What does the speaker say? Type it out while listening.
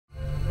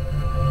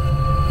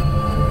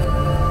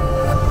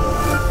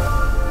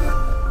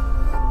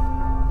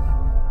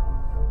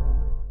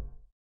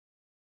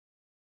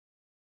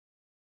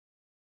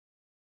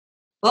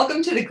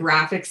Welcome to the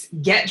Graphix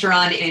Get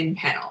Drawn In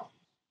panel.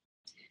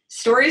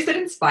 Stories that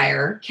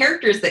inspire,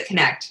 characters that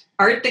connect,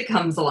 art that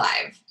comes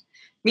alive.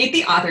 Meet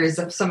the authors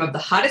of some of the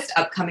hottest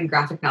upcoming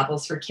graphic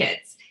novels for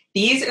kids.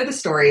 These are the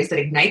stories that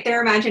ignite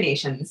their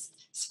imaginations,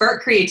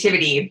 spark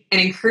creativity, and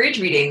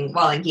encourage reading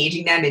while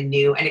engaging them in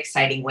new and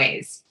exciting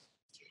ways.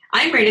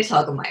 I'm Raina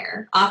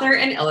Telgemeier, author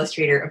and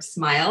illustrator of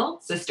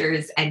Smile,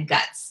 Sisters, and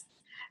Guts.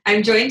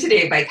 I'm joined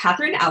today by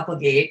Katherine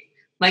Applegate,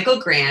 Michael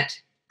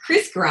Grant,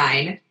 Chris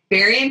Grine,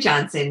 Varian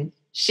Johnson,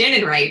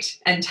 Shannon Wright,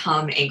 and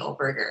Tom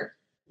Angleberger.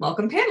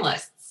 Welcome,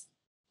 panelists.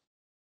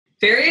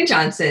 Varian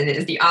Johnson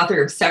is the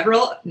author of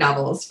several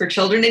novels for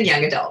children and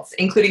young adults,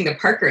 including The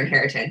Parker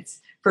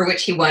Inheritance, for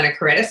which he won a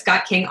Coretta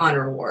Scott King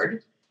Honor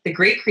Award, The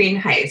Great Green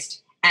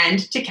Heist, and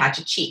To Catch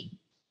a Cheat.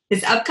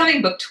 His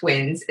upcoming book,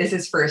 Twins, is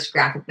his first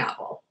graphic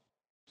novel.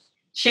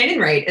 Shannon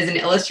Wright is an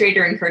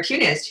illustrator and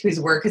cartoonist whose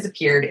work has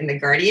appeared in The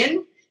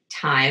Guardian,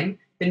 Time,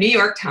 The New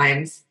York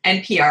Times,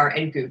 NPR,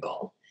 and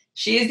Google.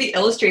 She is the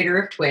illustrator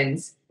of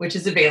Twins, which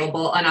is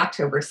available on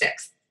October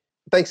 6th.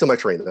 Thanks so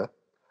much, Raina.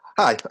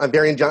 Hi, I'm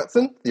Varian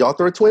Johnson, the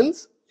author of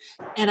Twins.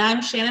 And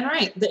I'm Shannon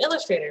Wright, the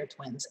illustrator of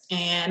Twins.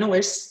 And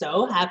we're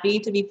so happy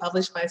to be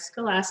published by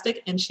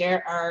Scholastic and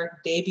share our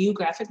debut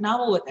graphic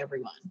novel with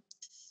everyone.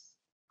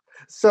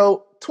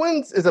 So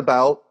Twins is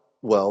about,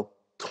 well,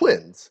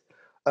 twins.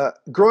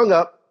 Growing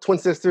up, twin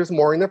sisters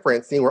Maureen and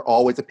Francine were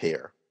always a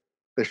pair.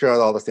 They shared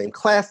all the same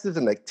classes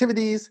and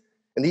activities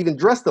and even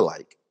dressed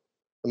alike.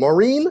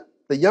 Maureen,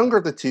 the younger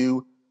of the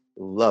two,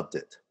 loved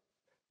it.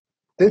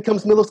 Then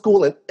comes middle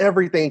school and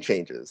everything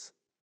changes.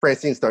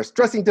 Francine starts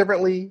dressing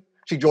differently,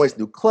 she joins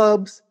new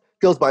clubs,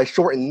 goes by a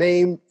shortened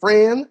name,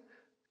 Fran,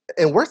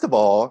 and worst of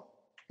all,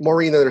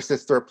 Maureen and her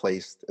sister are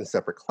placed in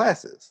separate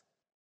classes.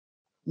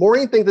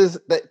 Maureen thinks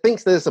that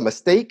it's a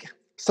mistake,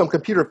 some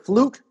computer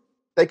fluke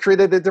that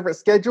created their different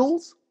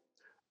schedules,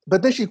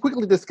 but then she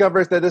quickly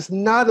discovers that it's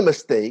not a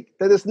mistake,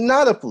 that it's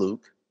not a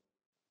fluke.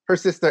 Her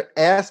sister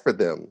asked for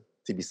them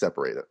to be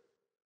separated.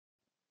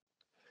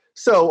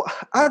 So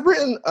I've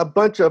written a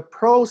bunch of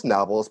prose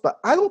novels, but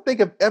I don't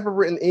think I've ever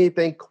written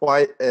anything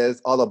quite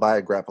as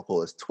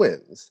autobiographical as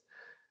Twins.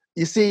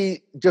 You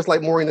see, just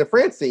like Maureen and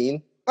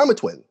Francine, I'm a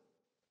twin,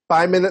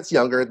 5 minutes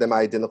younger than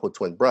my identical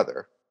twin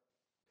brother.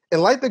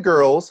 And like the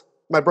girls,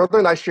 my brother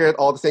and I shared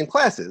all the same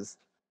classes,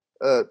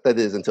 that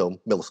is until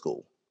middle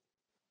school.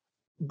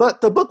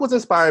 But the book was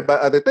inspired by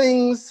other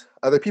things,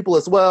 other people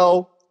as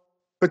well,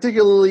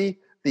 particularly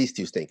these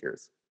two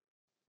stinkers.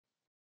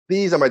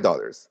 These are my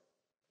daughters.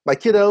 My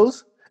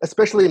kiddos,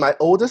 especially my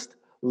oldest,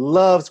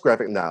 loves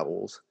graphic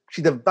novels.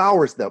 She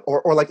devours them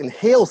or like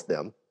inhales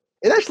them.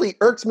 It actually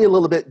irks me a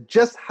little bit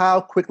just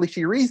how quickly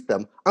she reads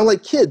them. I'm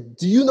like, kid,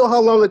 do you know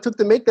how long it took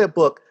to make that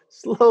book?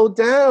 Slow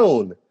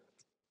down.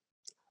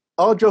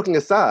 All joking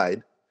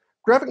aside,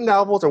 graphic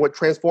novels are what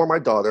transformed my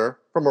daughter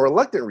from a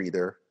reluctant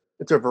reader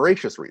into a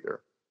voracious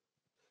reader.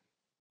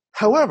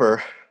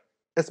 However,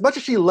 as much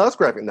as she loves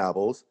graphic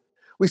novels,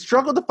 we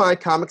struggle to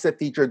find comics that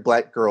featured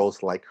Black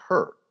girls like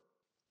her.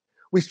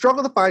 We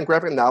struggle to find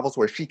graphic novels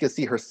where she could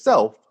see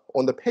herself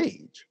on the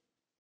page.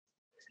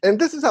 And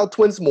this is how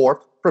Twins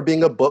morphed from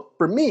being a book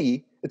for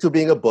me into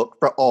being a book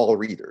for all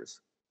readers.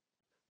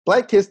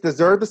 Black kids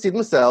deserve to see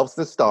themselves as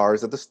the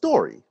stars of the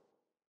story.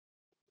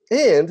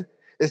 And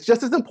it's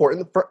just as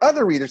important for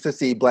other readers to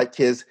see Black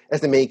kids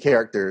as the main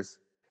characters,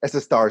 as the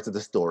stars of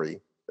the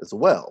story as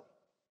well.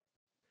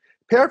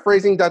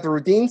 Paraphrasing Dr.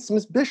 Rudine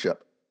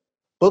Smith-Bishop,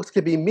 books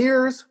can be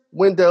mirrors,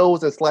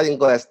 windows, and sliding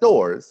glass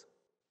doors,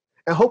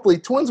 and hopefully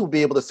Twins will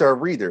be able to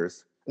serve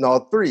readers in all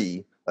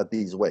three of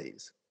these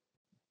ways.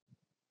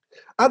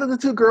 Out of the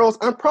two girls,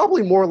 I'm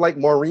probably more like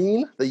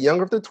Maureen, the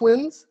younger of the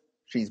twins.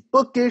 She's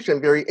bookish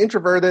and very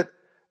introverted,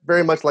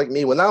 very much like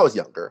me when I was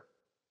younger.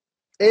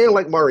 And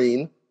like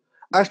Maureen,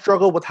 I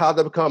struggled with how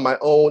to become my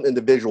own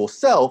individual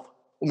self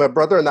when my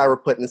brother and I were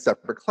put in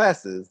separate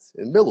classes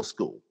in middle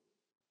school.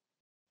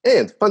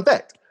 And fun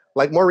fact,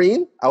 like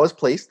Maureen, I was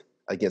placed,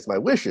 against my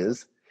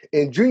wishes,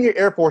 in Junior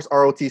Air Force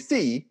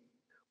ROTC,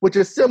 which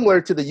is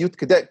similar to the Youth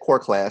Cadet Corps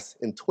class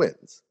in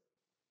Twins.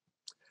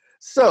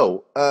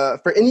 So,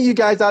 for any of you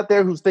guys out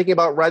there who's thinking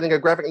about writing a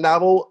graphic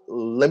novel,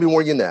 let me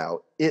warn you now,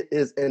 it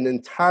is an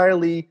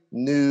entirely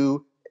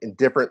new and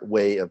different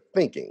way of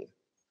thinking.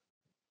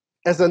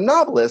 As a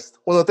novelist,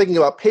 when I'm thinking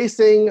about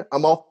pacing,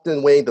 I'm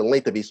often weighing the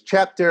length of each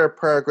chapter,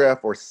 paragraph,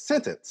 or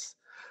sentence.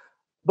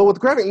 But with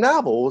graphic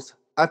novels,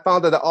 I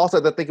found that I also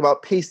had to think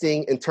about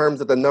pacing in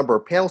terms of the number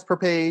of panels per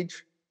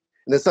page,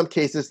 and in some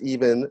cases,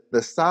 even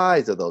the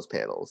size of those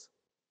panels.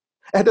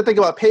 I had to think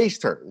about page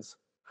turns,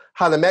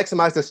 how to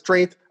maximize the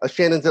strength of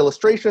Shannon's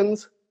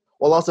illustrations,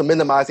 while also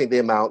minimizing the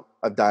amount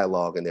of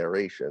dialogue and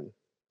narration.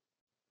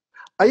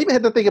 I even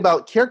had to think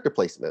about character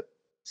placement,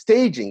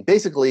 staging,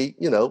 basically,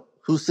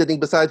 who's sitting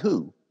beside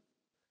who.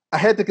 I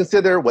had to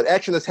consider what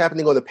action is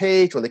happening on the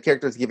page when the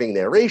character is giving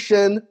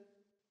narration.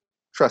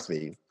 Trust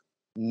me,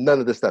 none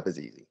of this stuff is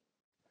easy.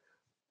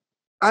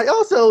 I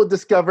also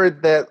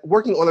discovered that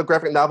working on a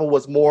graphic novel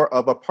was more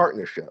of a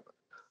partnership,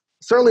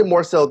 certainly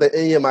more so than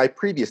any of my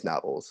previous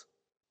novels.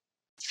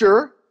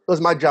 Sure,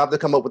 was my job to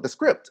come up with the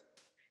script,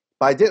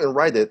 but I didn't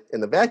write it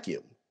in a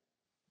vacuum.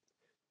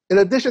 In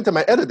addition to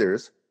my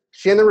editors,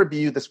 Shannon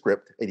reviewed the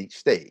script at each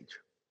stage.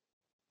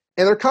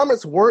 And her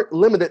comments weren't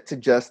limited to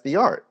just the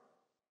art.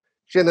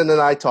 Shannon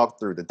and I talked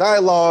through the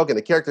dialogue and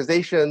the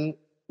characterization,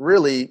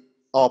 really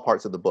all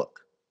parts of the book.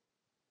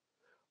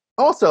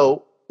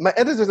 Also, my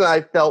editors and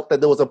I felt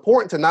that it was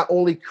important to not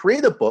only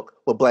create a book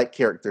with Black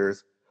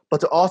characters,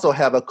 but to also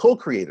have a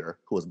co-creator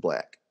who was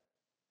Black.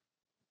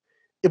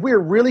 If we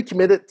are really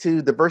committed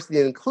to diversity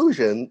and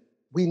inclusion,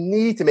 we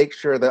need to make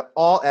sure that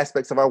all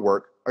aspects of our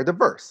work are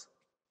diverse,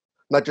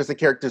 not just the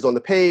characters on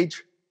the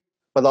page,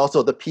 but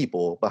also the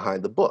people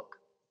behind the book.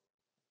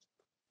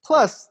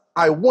 Plus,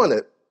 I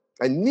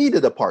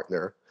needed a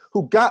partner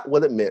who got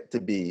what it meant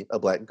to be a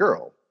Black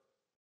girl.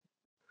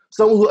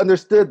 Someone who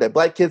understood that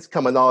Black kids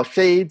come in all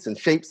shades and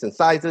shapes and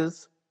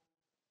sizes.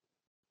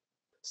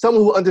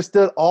 Someone who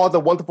understood all the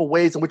wonderful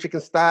ways in which you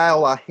can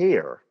style our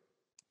hair.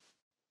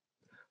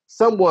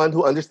 Someone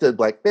who understood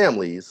Black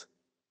families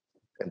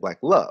and Black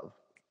love.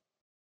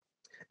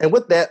 And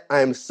with that,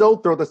 I am so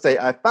thrilled to say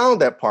I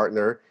found that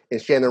partner in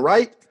Shannon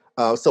Wright.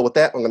 So with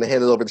that, I'm going to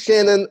hand it over to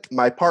Shannon,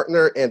 my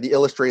partner and the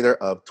illustrator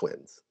of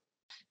Twins.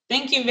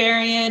 Thank you,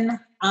 Varian.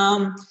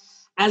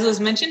 As was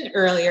mentioned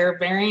earlier,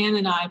 Varian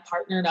and I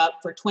partnered up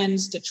for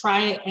Twins to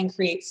try and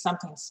create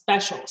something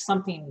special,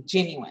 something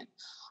genuine.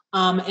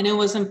 And it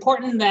was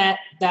important that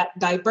that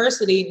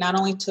diversity not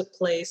only took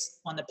place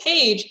on the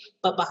page,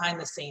 but behind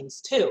the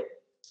scenes too.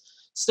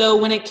 So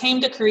when it came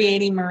to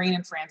creating Maureen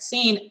and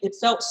Francine, it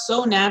felt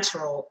so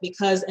natural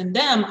because in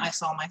them, I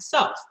saw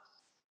myself.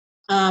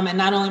 And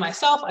not only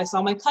myself, I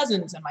saw my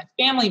cousins and my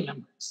family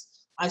members.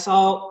 I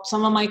saw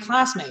some of my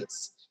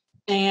classmates.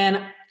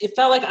 And it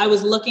felt like I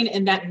was looking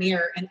in that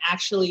mirror and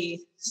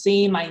actually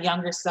seeing my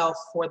younger self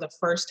for the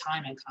first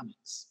time in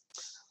comics.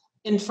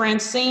 In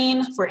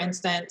Francine, for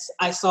instance,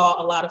 I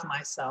saw a lot of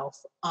myself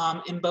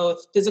in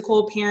both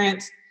physical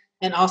appearance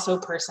and also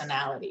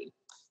personality.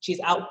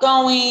 She's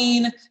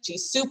outgoing,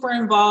 she's super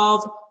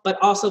involved,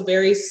 but also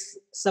very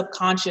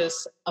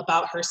subconscious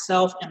about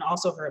herself and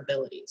also her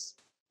abilities.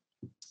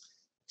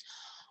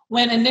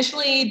 When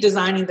initially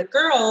designing the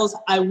girls,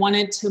 I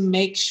wanted to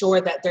make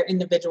sure that their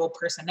individual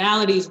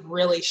personalities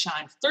really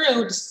shine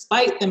through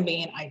despite them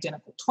being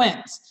identical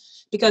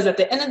twins. Because at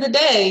the end of the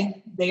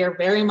day, they are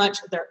very much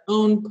their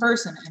own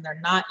person and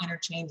they're not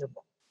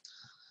interchangeable.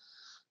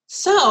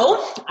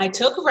 So I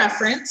took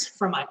reference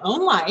from my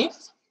own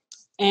life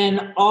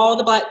and all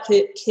the Black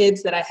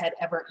kids that I had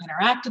ever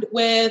interacted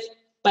with,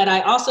 but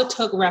I also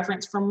took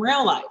reference from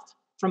real life,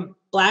 from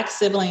Black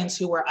siblings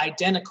who were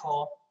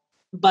identical,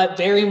 but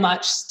very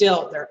much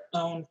still their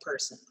own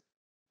person.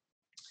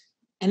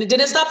 And it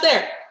didn't stop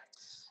there.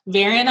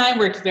 Varian and I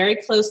worked very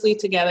closely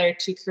together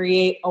to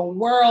create a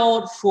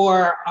world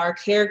for our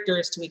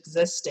characters to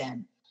exist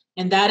in.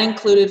 And that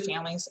included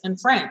families and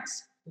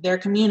friends, their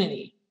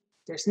community.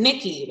 There's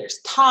Nikki, there's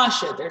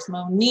Tasha, there's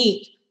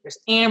Monique, there's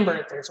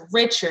Amber, there's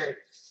Richard.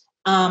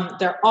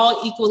 They're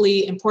all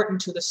equally important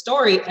to the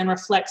story and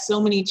reflect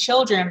so many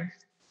children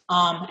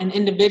and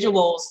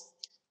individuals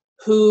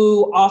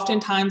who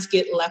oftentimes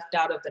get left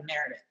out of the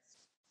narrative.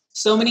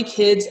 So many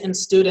kids and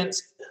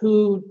students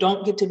who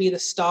don't get to be the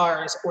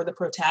stars or the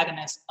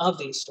protagonists of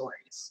these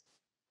stories.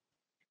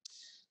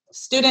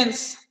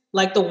 Students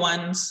like the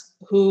ones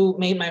who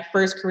made my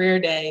first career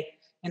day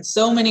and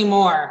so many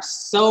more,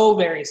 so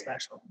very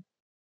special.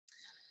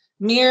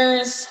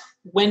 Mirrors,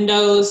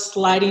 windows,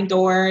 sliding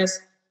doors,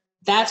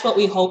 that's what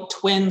we hope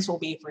Twins will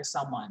be for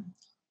someone,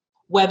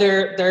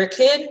 whether they're a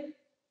kid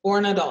or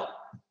an adult.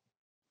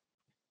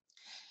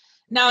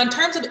 Now, in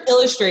terms of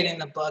illustrating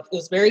the book, it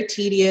was very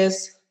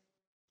tedious.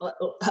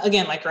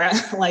 Again,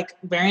 like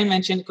Varian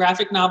mentioned,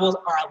 graphic novels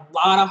are a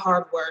lot of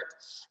hard work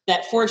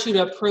that force you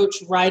to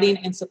approach writing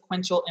and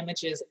sequential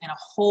images in a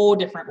whole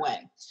different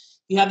way.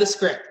 You have the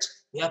script,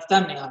 you have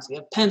thumbnails, you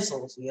have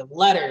pencils, you have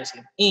letters, you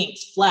have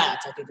inks,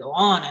 flats. I could go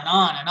on and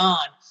on and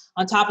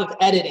on top of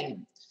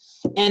editing.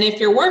 And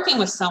if you're working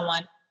with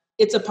someone,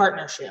 it's a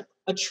partnership,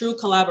 a true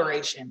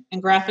collaboration,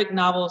 and graphic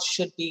novels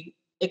should be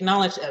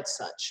acknowledged as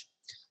such.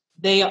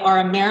 They are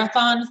a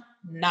marathon,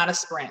 not a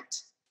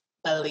sprint,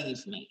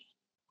 believe me.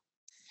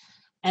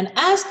 And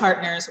as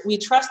partners, we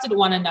trusted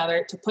one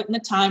another to put in the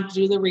time to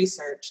do the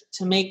research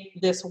to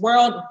make this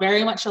world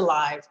very much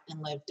alive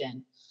and lived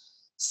in,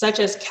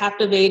 such as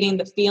captivating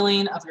the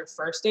feeling of your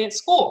first day at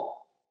school,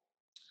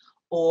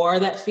 or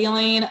that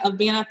feeling of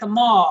being at the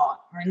mall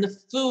or in the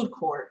food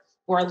court,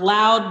 or a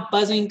loud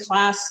buzzing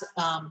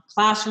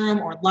classroom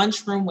or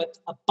lunchroom with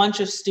a bunch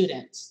of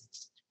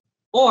students,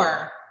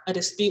 or a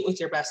dispute with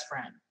your best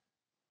friend.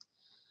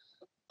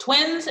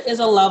 Twins is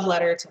a love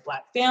letter to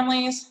Black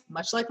families,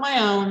 much like my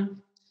own,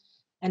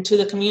 and to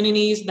the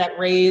communities that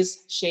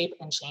raise, shape,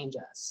 and change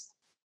us.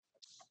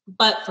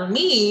 But for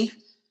me,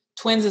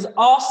 Twins is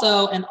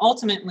also and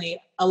ultimately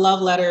a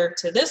love letter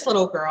to this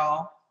little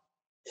girl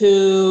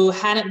who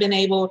hadn't been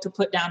able to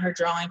put down her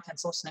drawing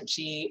pencil since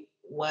she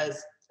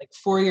was like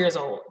 4 years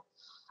old.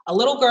 A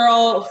little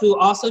girl who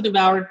also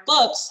devoured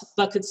books,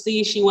 but could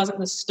see she wasn't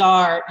the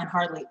star in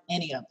hardly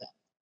any of them.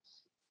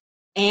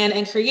 And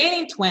in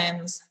creating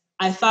twins,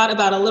 I thought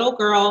about a little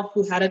girl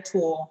who had a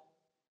tool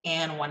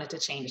and wanted to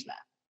change that.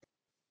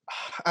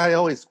 I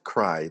always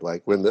cry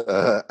like when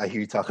I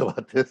hear you talk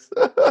about this.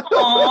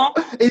 Aww.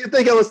 And you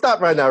think I would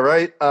stop right now,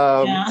 right?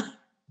 Yeah.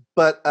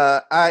 But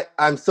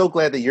I'm so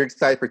glad that you're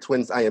excited for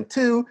twins. I am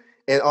too.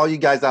 And all you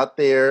guys out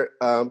there,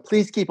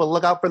 please keep a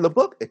lookout for the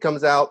book. It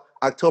comes out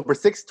October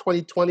 6,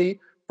 2020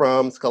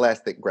 from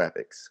Scholastic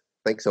Graphics.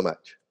 Thanks so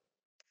much.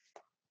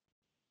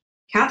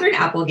 Katherine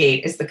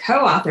Applegate is the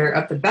co-author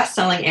of the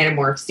best-selling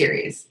Animorphs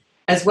series,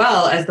 as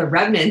well as the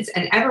Revenants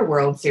and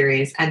Everworld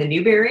series and the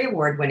Newbery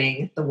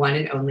Award-winning The One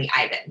and Only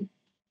Ivan.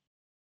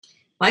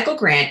 Michael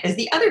Grant is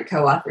the other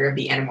co-author of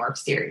the Animorphs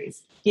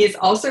series. He has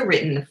also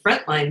written the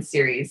Frontline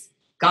series,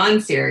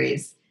 Gone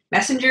series,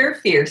 Messenger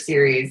of Fear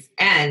series,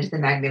 and the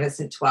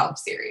Magnificent 12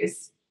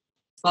 series.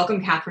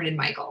 Welcome, Katherine and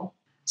Michael.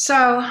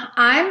 So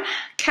I'm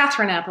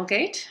Katherine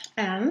Applegate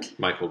and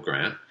Michael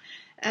Grant.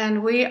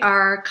 And we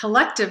are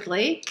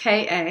collectively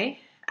K.A.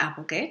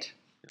 Applegate.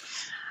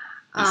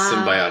 The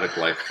symbiotic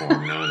life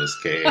form known as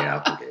K.A.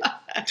 Applegate.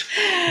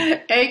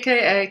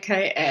 A.K.A.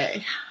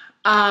 K.A.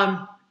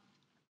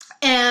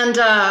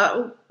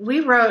 We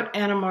wrote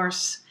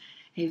Animorphs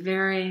a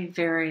very,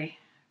 very,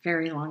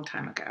 very long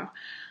time ago.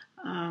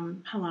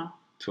 Hello.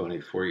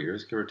 24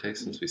 years, give or take,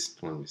 since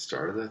when we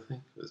started, I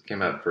think. It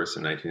came out first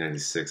in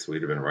 1996.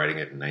 We'd have been writing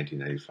it in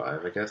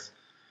 1995, I guess.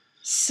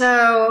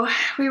 So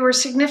we were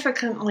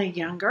significantly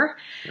younger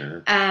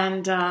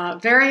and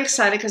very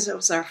excited because it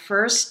was our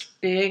first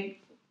big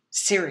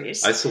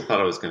series. I still thought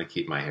I was going to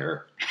keep my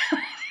hair.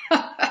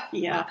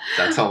 Yeah.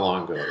 That's how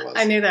long ago it was.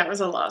 I knew that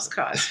was a lost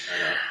cause.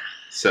 I know.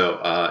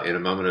 So in a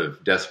moment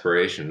of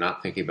desperation,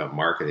 not thinking about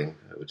marketing,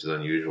 which is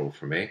unusual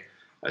for me,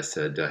 I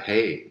said,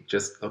 hey,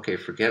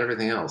 forget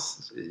everything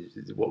else.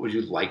 What would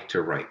you like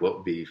to write? What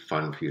would be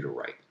fun for you to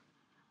write?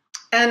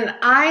 And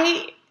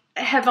I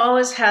have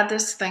always had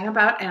this thing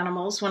about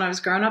animals. When I was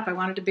growing up, I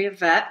wanted to be a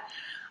vet.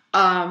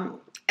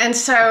 And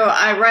so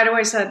I right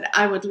away said,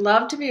 I would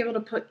love to be able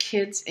to put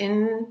kids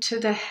into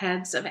the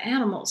heads of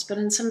animals, but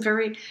in some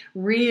very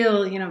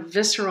real,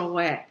 visceral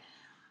way.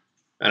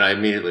 And I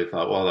immediately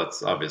thought, well,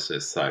 that's obviously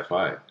a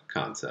sci-fi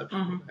concept,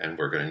 and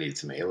we're going to need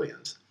some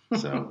aliens.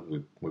 So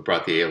we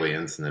brought the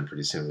aliens, and then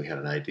pretty soon we had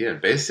an idea.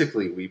 And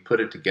basically, we put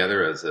it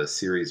together as a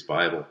series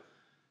Bible.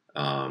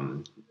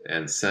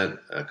 And sent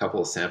a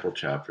couple of sample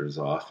chapters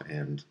off,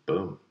 and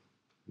boom,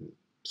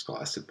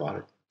 Scholastic bought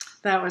it.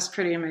 That was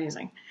pretty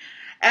amazing.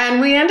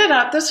 And we ended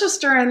up, this was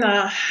during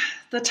the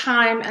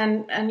time,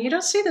 and you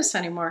don't see this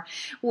anymore,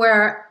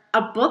 where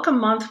a book a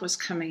month was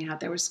coming out.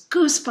 There was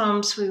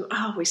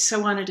Goosebumps. We so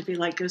wanted to be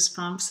like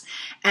Goosebumps.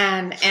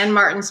 And Anne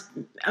Martin's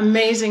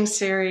amazing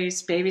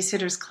series,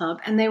 Babysitter's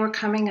Club, and they were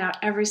coming out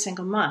every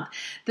single month.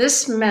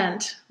 This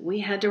meant we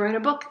had to write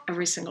a book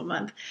every single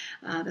month.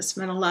 This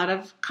meant a lot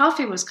of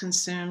coffee was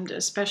consumed,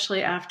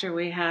 especially after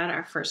we had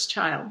our first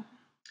child.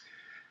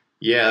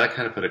 Yeah, that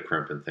kind of put a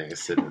crimp in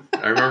things.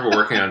 I remember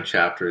working on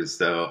chapters,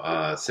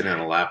 though, sitting on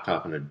a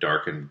laptop in a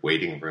darkened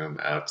waiting room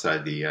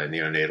outside the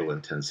neonatal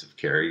intensive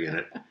care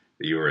unit.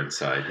 You were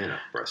inside,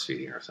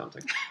 breastfeeding or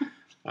something.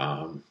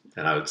 And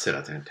I would sit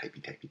out there and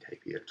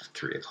typey at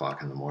 3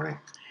 o'clock in the morning.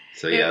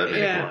 So, that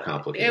made it more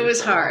complicated. It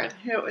was hard.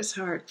 It was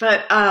hard.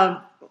 But,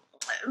 and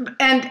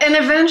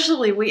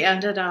eventually we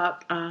ended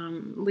up, how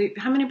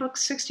many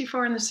books?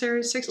 64 in the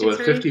series? 63? Well,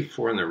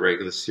 54 in the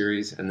regular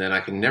series. And then I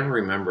can never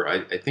remember.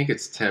 I think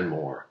it's 10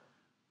 more.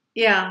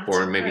 Yeah.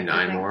 Or maybe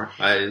 9 more.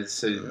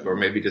 Or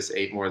maybe just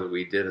 8 more that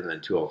we did, and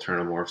then 2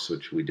 Alternomorphs,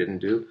 which we didn't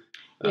do.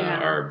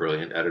 Our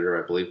brilliant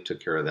editor, I believe, took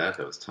care of that.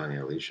 That was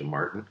Tanya Alicia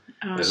Martin.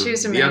 Oh, she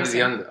was amazing.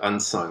 The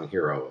unsung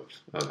hero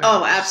of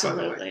Animorphs,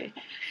 absolutely.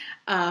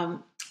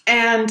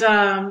 And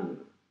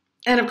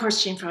of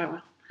course, Gene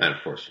Feiwel. And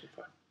of course, Gene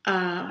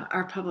Feiwel.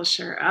 Our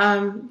publisher.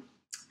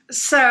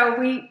 So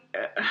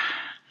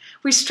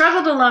we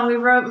struggled along.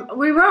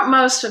 We wrote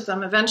most of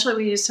them. Eventually,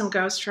 we used some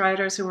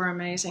ghostwriters who were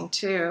amazing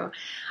too.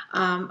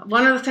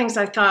 One of the things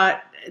I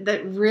thought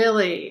that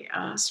really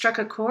struck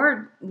a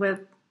chord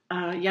with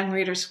young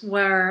readers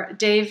were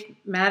Dave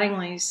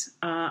Mattingly's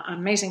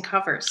amazing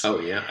covers. Oh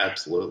yeah,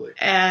 absolutely.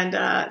 And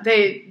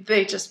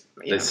they just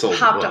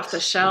popped off the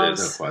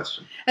shelves. There's no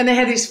question. And they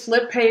had these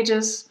flip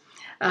pages,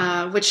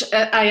 which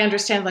I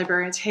understand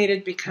librarians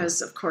hated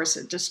because, of course,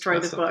 it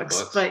destroyed the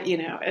books. But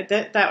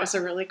that was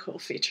a really cool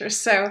feature.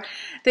 So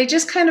they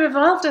just kind of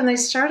evolved, and they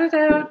started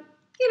out,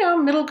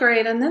 middle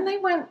grade, and then they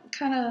went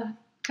kind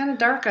of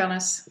dark on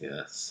us.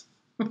 Yes.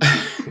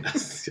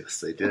 Yes,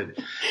 they did.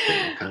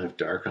 They were kind of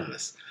dark on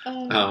us. A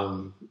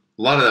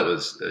lot of that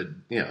was,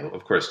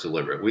 of course,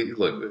 deliberate.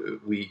 Let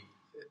me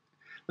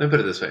put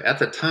it this way. At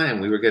the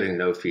time, we were getting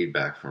no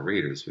feedback from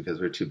readers because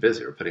we were too busy.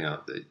 We were putting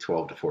out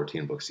 12 to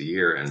 14 books a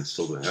year and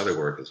still doing other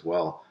work as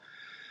well.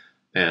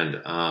 And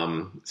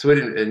so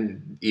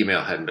and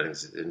email hadn't been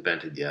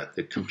invented yet.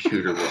 The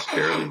computer was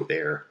barely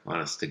there,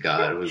 honest to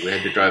God. We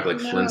had to drive like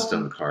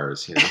Flintstone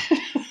cars,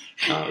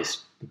 It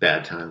was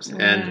bad times.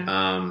 Yeah.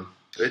 And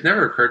it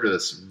never occurred to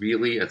us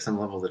really at some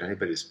level that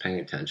anybody was paying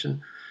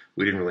attention.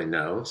 We didn't really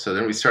know. So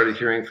then we started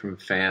hearing from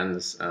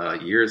fans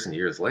years and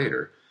years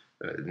later.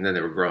 And then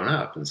they were growing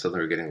up. And so they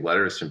were getting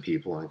letters from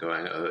people and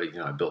going,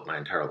 I built my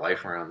entire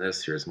life around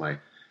this. Here's my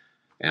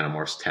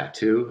Animorphs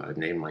tattoo. I've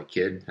named my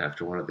kid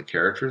after one of the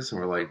characters.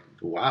 And we're like,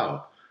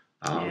 wow.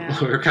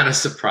 We were kind of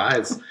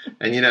surprised.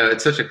 And,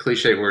 it's such a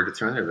cliche word to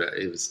throw in there, but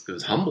it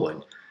was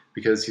humbling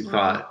because you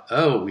thought,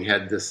 we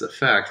had this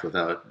effect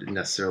without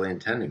necessarily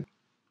intending.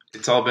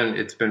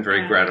 It's been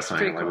very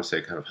gratifying. I would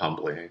say kind of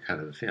humbling and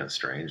kind of,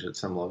 strange at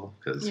some level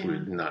because we're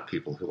not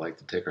people who like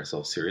to take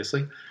ourselves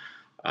seriously.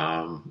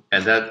 And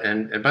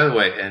by the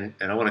way, and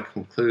I want to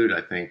conclude,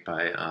 I think,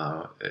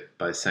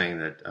 by saying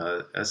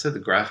that, as I said, the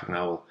graphic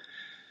novel,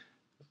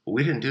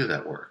 we didn't do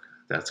that work.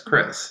 That's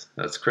Chris.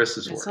 That's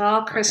Chris's work. It's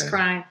all Chris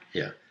Grine.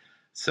 Yeah.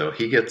 So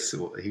he gets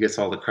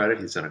all the credit.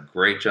 He's done a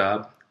great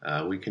job.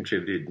 We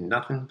contributed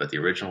nothing but the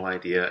original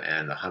idea,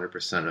 and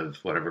 100% of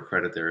whatever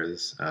credit there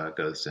is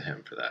goes to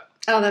him for that.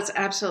 Oh, that's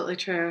absolutely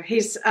true.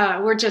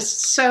 We're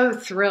just so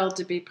thrilled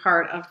to be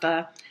part of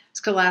the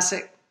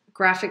Scholastic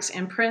Graphix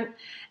imprint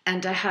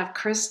and to have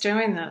Chris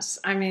doing this.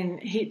 I mean,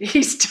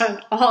 he's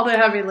done all the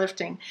heavy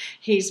lifting.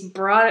 He's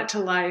brought it to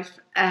life,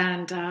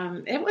 and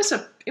it was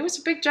a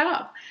big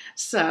job.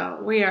 So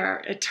we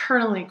are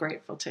eternally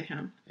grateful to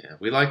him. Yeah,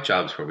 we like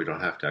jobs where we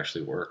don't have to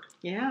actually work.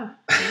 Yeah.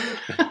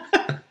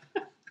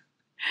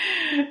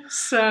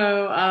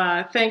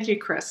 So thank you,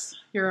 Chris.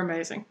 You're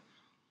amazing.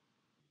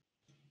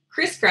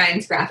 Chris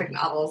Grine's graphic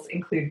novels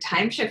include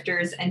Time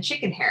Shifters and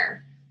Chicken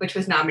Hair, which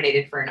was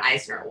nominated for an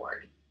Eisner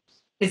Award.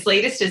 His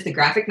latest is the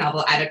graphic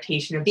novel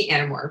adaptation of the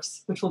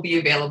Animorphs, which will be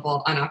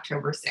available on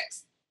October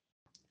 6th.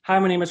 Hi,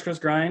 my name is Chris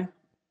Grine.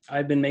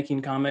 I've been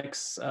making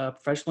comics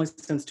professionally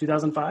since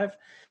 2005.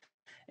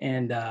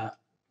 And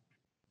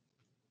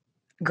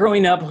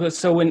growing up,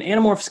 so when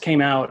Animorphs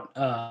came out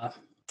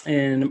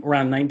in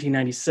around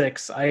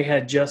 1996, I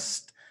had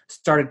just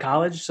started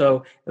college, so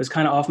it was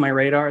kind of off my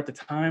radar at the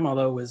time,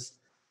 although it was,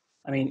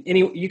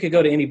 you could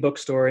go to any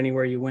bookstore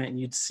anywhere you went and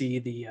you'd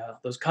see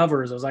those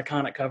covers, those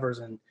iconic covers,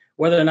 and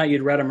whether or not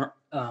you'd read them,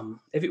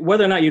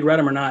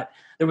 or not,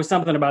 there was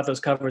something about those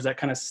covers that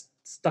kind of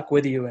stuck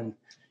with you, and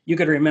you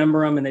could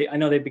remember them. And I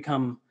know they've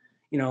become,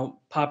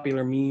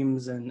 popular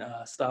memes and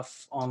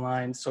stuff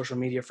online, social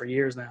media for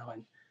years now.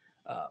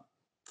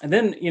 And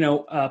then,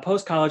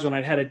 post college, when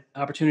I'd had an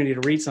opportunity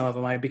to read some of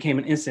them, I became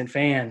an instant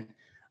fan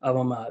of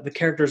them. The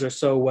characters are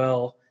so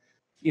well,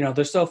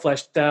 they're so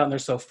fleshed out and they're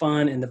so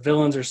fun, and the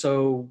villains are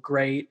so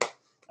great.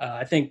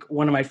 I think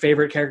one of my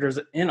favorite characters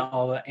in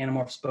all the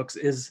Animorphs books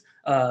is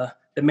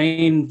the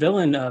main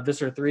villain,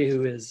 Visser 3,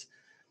 who is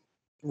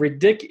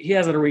he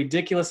has a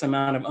ridiculous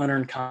amount of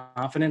unearned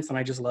confidence, and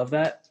I just love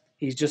that.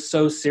 He's just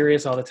so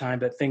serious all the time,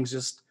 but things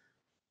just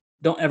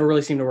don't ever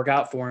really seem to work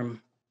out for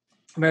him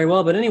very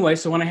well. But anyway,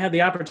 so when I had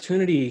the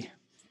opportunity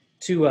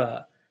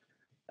to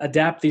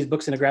adapt these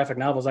books into graphic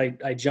novels,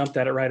 I jumped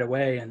at it right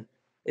away, and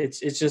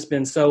it's just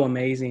been so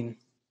amazing.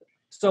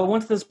 So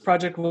once this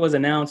project was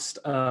announced,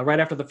 right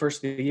after the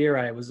first of the year,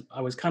 I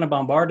was kind of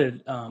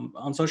bombarded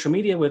on social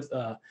media with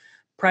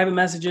private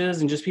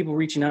messages and just people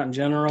reaching out in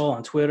general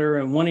on Twitter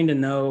and wanting to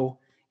know,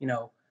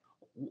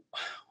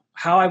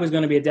 how I was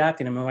going to be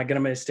adapting them. Am I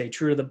going to stay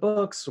true to the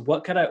books?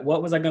 What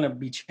was I going to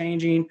be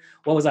changing?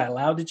 What was I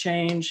allowed to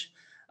change?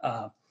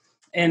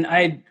 And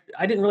I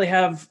didn't really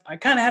I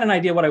kind of had an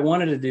idea what I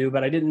wanted to do,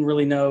 but I didn't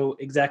really know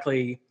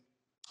exactly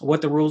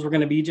what the rules were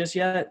going to be just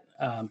yet.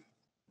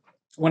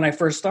 When I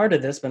first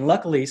started this, but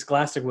luckily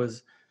Scholastic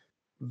was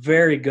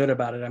very good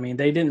about it. I mean,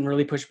 they didn't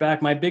really push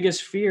back. My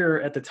biggest fear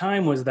at the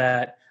time was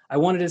that I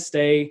wanted to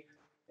stay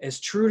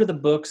as true to the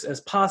books as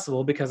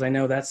possible, because I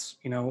know that's,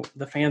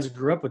 the fans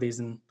grew up with these,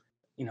 and,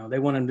 they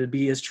want them to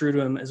be as true to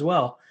them as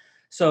well.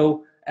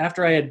 So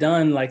after I had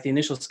done like the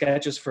initial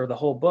sketches for the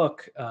whole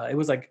book, it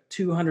was like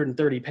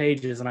 230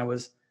 pages. And I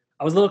was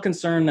a little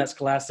concerned that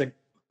Scholastic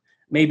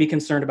may be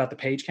concerned about the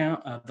page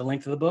count, the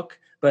length of the book,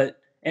 but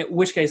in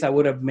which case I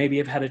would have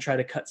had to try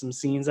to cut some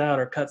scenes out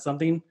or cut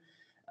something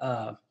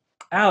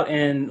out.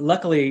 And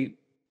luckily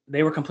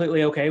they were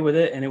completely okay with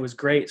it, and it was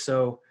great.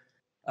 So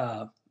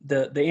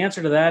the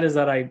answer to that is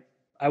that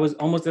I was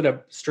almost at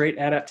a straight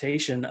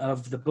adaptation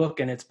of the book,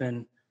 and it's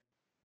been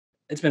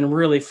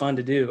really fun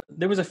to do.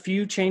 There was a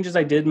few changes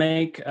I did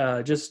make,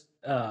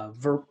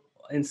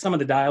 in some of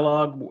the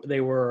dialogue.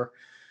 They were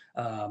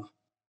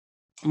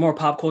more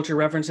pop culture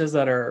references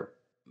that are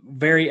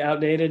very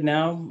outdated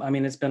now. I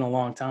mean, it's been a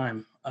long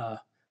time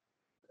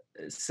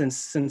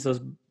since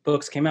those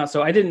books came out.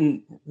 So I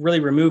didn't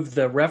really remove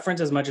the reference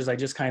as much as I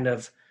just kind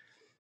of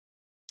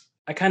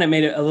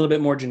made it a little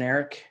bit more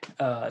generic.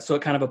 So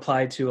it kind of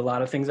applied to a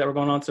lot of things that were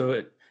going on. So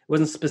it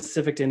wasn't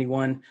specific to any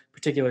one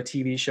particular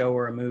TV show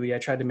or a movie. I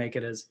tried to make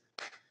it as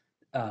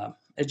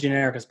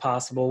generic as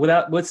possible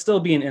with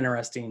still being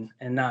interesting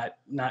and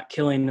not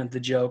killing the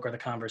joke or the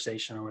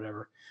conversation or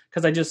whatever.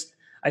 Because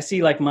I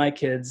see like my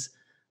kids,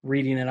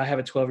 reading it. I have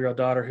a 12-year-old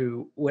daughter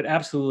who would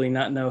absolutely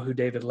not know who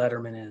David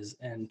Letterman is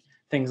and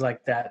things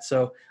like that.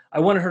 So I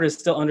wanted her to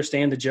still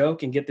understand the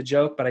joke and get the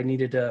joke, but I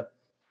needed to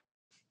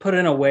put it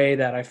in a way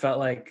that I felt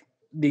like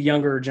the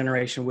younger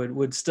generation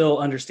would still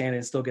understand it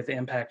and still get the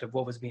impact of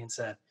what was being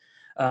said.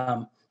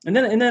 And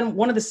then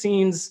one of the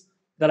scenes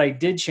that I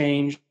did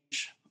change,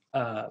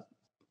 and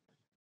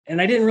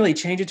I didn't really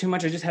change it too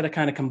much. I just had to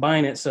kind of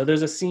combine it. So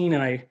there's a scene,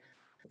 and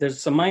there's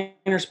some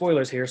minor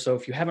spoilers here. So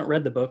if you haven't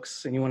read the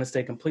books and you want to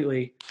stay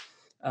completely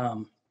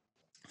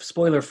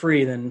spoiler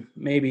free, then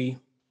maybe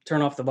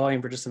turn off the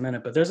volume for just a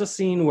minute. But there's a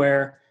scene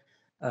where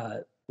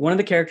one of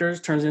the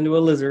characters turns into a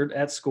lizard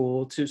at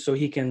school so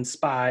he can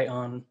spy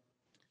on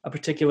a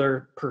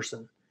particular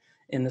person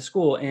in the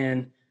school.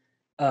 And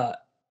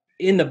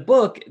in the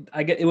book,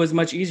 it was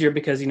much easier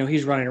because,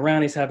 he's running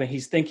around,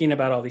 he's thinking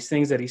about all these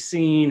things that he's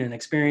seen and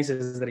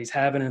experiences that he's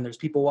having, and there's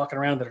people walking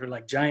around that are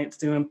like giants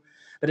to him.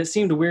 But it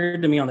seemed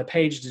weird to me on the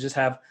page to just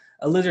have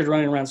a lizard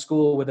running around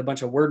school with a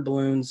bunch of word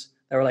balloons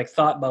that were like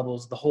thought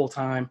bubbles the whole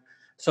time.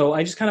 So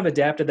I just kind of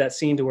adapted that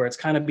scene to where it's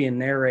kind of being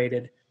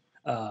narrated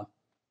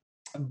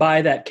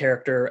by that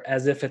character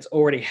as if it's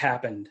already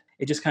happened.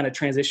 It just kind of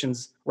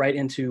transitions right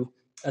into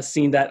a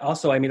scene that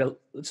also,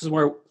 this is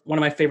where one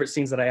of my favorite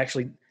scenes that I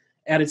actually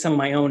added some of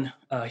my own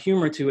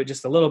humor to it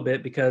just a little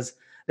bit, because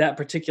that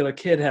particular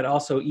kid had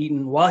also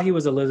eaten, while he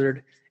was a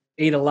lizard,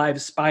 ate a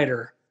live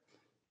spider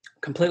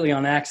completely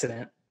on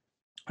accident,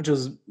 which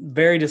was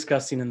very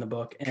disgusting in the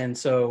book. And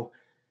so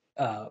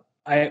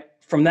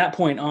from that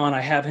point on, I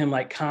have him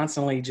like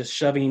constantly just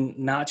shoving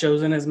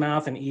nachos in his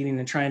mouth and eating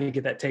and trying to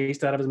get that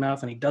taste out of his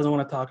mouth, and he doesn't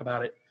want to talk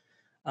about it.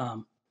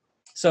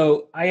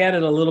 So I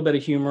added a little bit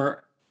of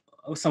humor,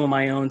 some of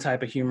my own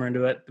type of humor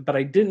into it, but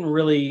I didn't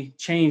really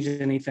change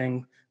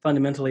anything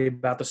fundamentally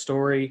about the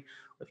story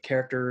or the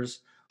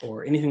characters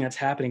or anything that's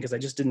happening,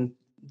 because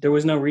there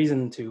was no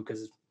reason to,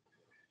 because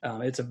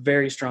it's a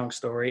very strong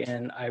story,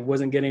 and I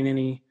wasn't getting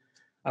any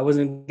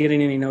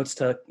notes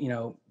to,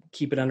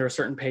 keep it under a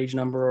certain page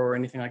number or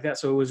anything like that.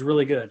 So it was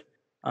really good.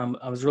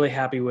 I was really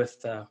happy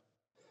with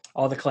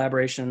all the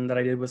collaboration that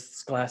I did with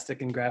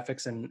Scholastic and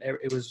Graphix, and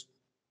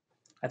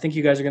I think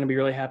you guys are going to be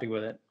really happy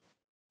with it.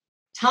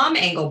 Tom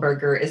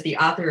Angleberger is the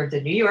author of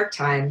the New York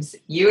Times,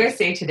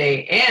 USA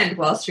Today, and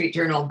Wall Street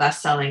Journal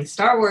best-selling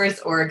Star Wars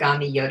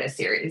Origami Yoda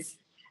series,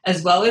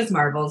 as well as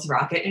Marvel's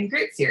Rocket and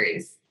Groot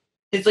series.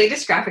 His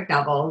latest graphic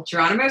novel,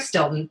 Geronimo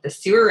Stilton, The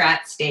Sewer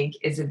Rat Stink,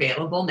 is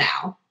available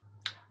now.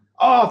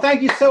 Oh,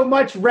 thank you so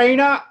much,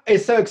 Raina.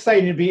 It's so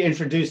exciting to be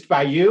introduced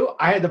by you.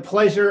 I had the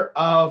pleasure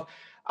of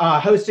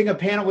hosting a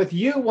panel with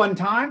you one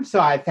time, so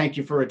I thank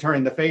you for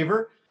returning the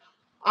favor.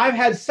 I've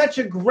had such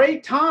a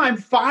great time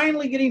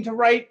finally getting to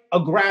write a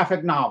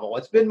graphic novel.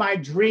 It's been my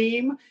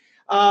dream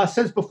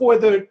since before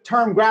the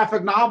term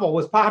graphic novel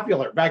was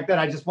popular. Back then,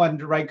 I just wanted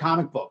to write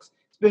comic books.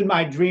 It's been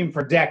my dream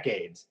for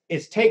decades.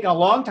 It's taken a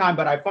long time,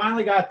 but I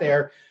finally got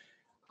there.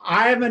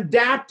 I'm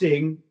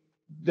adapting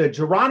the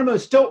Geronimo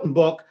Stilton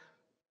book,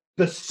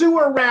 The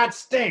Sewer Rat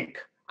Stink.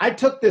 I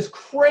took this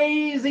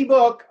crazy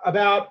book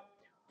about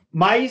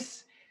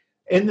mice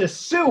in the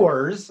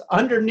sewers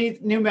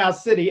underneath New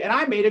Mouse City, and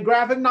I made a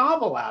graphic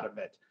novel out of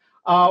it.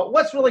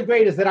 What's really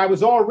great is that I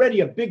was already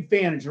a big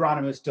fan of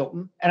Geronimo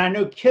Stilton, and I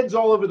know kids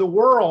all over the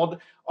world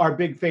are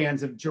big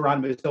fans of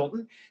Geronimo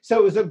Stilton. So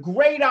it was a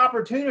great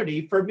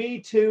opportunity for me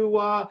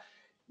to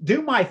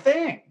do my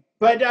thing.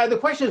 But the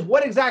question is,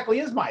 what exactly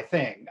is my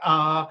thing?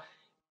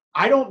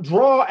 I don't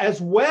draw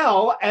as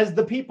well as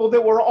the people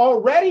that were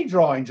already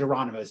drawing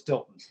Geronimo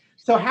Stilton.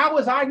 So how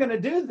was I going to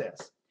do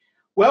this?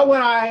 Well,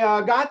 when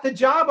I got the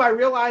job, I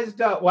realized,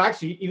 well,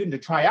 actually, even to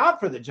try out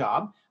for the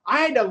job, I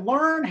had to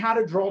learn how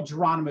to draw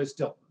Geronimo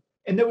Stilton.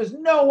 And there was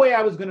no way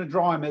I was going to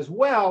draw him as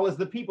well as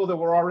the people that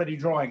were already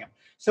drawing him.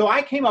 So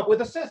I came up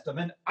with a system,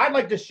 and I'd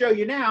like to show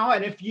you now.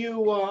 And if you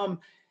want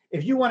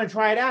to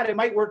try it out, it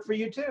might work for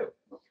you too.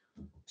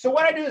 So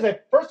what I do is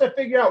first I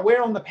figure out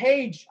where on the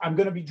page I'm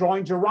going to be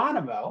drawing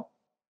Geronimo.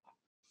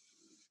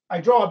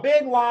 I draw a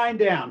big line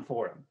down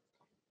for him.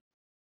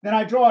 Then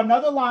I draw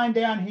another line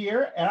down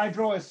here, and I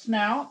draw his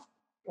snout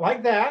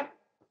like that.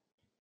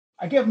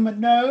 I give him a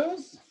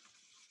nose.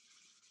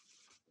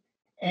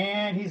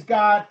 And he's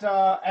got,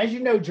 as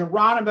you know,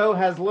 Geronimo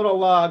has little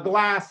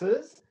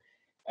glasses.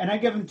 And I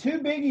give him two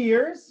big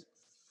ears.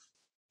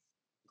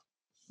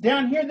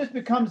 Down here, this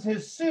becomes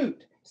his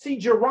suit. See,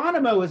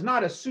 Geronimo is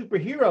not a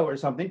superhero or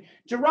something.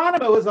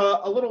 Geronimo is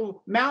a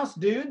little mouse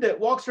dude that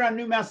walks around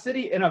New Mouse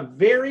City in a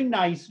very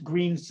nice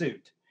green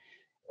suit.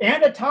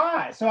 And a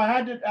tie. So I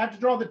had to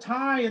draw the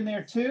tie in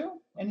there too.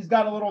 And he's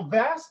got a little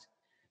vest.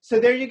 So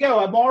there you go.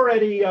 I'm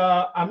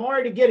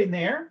already getting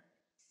there.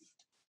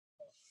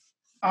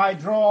 I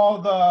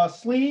draw the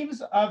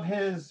sleeves of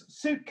his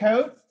suit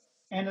coat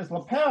and his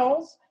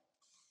lapels.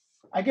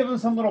 I give him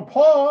some little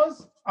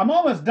paws. I'm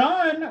almost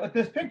done with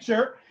this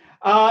picture.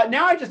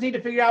 Now I just need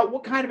to figure out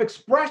what kind of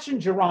expression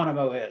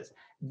Geronimo is.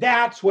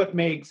 That's what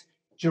makes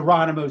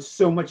Geronimo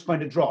so much fun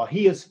to draw.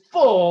 He is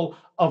full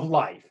of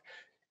life.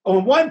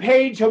 On one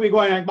page, he'll be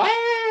going like,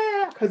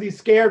 bah! because he's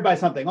scared by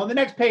something. On the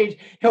next page,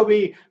 he'll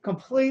be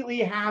completely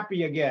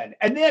happy again.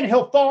 And then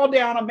he'll fall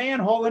down a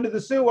manhole into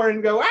the sewer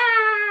and go,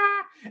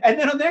 ah! And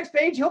then on the next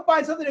page, he'll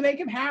find something to make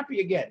him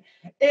happy again.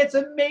 It's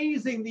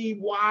amazing the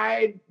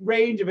wide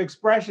range of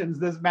expressions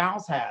this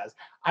mouse has.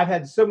 I've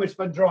had so much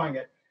fun drawing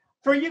it.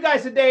 For you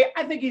guys today,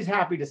 I think he's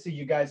happy to see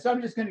you guys. So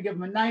I'm just going to give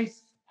him a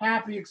nice,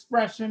 happy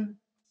expression.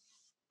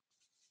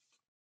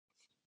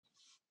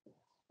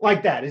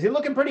 Like that. Is he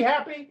looking pretty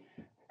happy?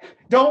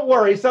 Don't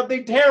worry,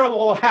 something terrible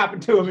will happen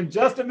to him in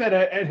just a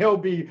minute and he'll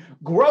be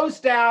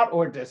grossed out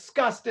or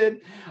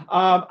disgusted.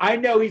 I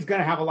know he's going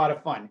to have a lot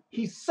of fun.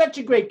 He's such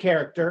a great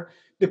character.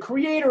 The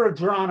creator of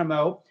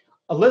Geronimo,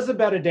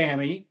 Elisabetta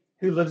Adami,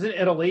 who lives in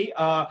Italy,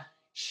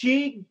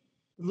 she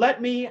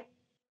let me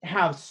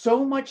have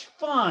so much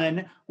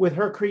fun with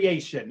her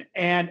creation.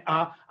 And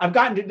I've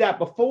gotten to do that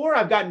before.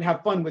 I've gotten to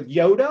have fun with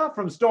Yoda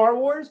from Star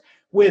Wars,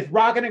 with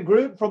Rocket and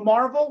Groot from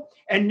Marvel,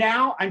 and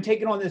now I'm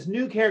taking on this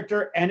new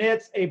character, and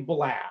it's a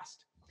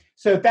blast.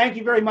 So thank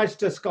you very much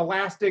to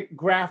Scholastic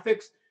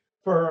Graphics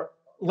for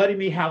letting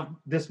me have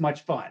this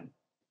much fun.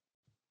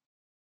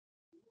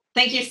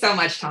 Thank you so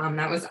much, Tom.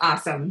 That was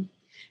awesome.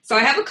 So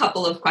I have a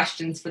couple of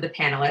questions for the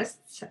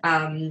panelists.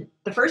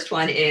 The first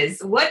one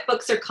is, what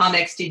books or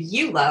comics did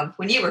you love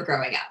when you were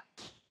growing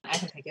up? I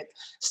can take it.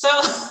 So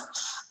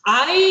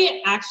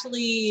I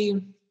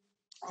actually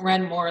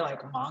read more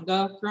like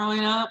manga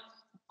growing up.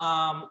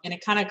 And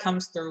it kind of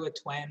comes through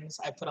with twins.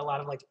 I put a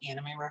lot of like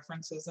anime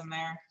references in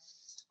there.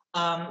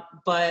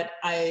 But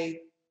I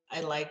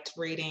liked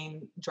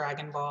reading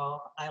Dragon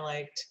Ball. I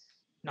liked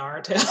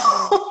Naruto.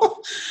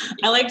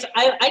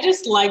 I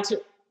just liked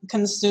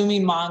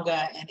consuming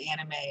manga and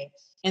anime.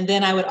 And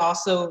then I would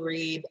also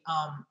read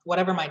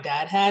whatever my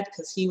dad had,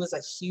 because he was a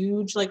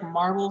huge like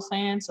Marvel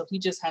fan. So he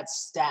just had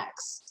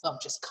stacks of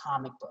just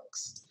comic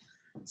books.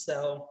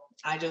 So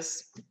I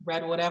just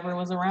read whatever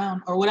was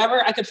around or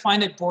whatever I could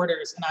find at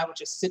Borders, and I would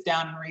just sit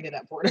down and read it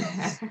at Borders.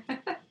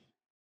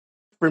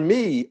 For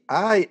me,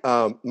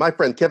 my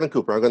friend Kevin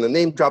Cooper, I'm going to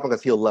name drop him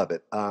because he'll love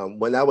it.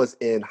 When I was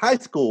in high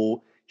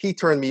school, he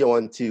turned me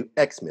on to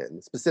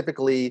X-Men,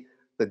 specifically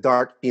the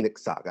Dark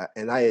Phoenix Saga.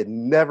 And I had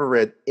never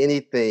read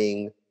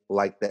anything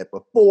like that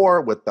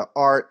before, with the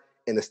art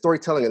and the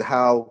storytelling and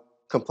how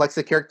complex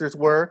the characters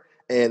were.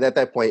 And at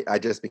that point, I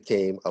just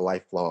became a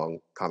lifelong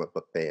comic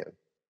book fan.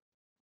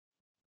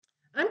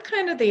 I'm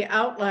kind of the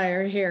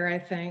outlier here, I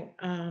think.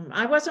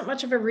 I wasn't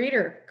much of a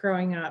reader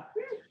growing up.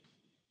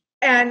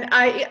 And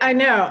I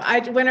know,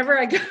 whenever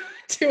I go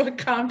to a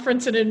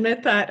conference and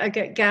admit that, I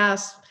get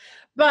gasped.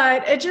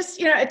 But it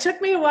just, it took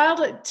me a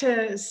while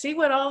to see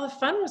what all the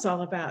fun was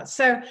all about.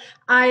 So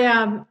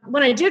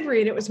when I did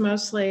read, it was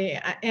mostly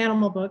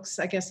animal books,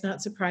 I guess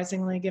not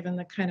surprisingly, given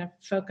the kind of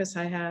focus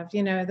I have,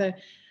 the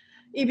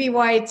E.B.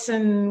 Whites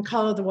and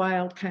Call of the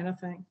Wild kind of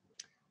thing.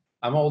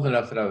 I'm old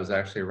enough that I was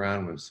actually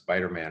around when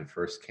Spider-Man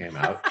first came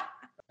out,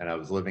 and I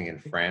was living in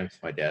France,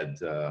 my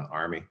dad's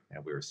army,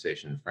 and we were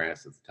stationed in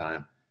France at the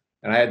time.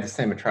 And I had the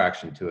same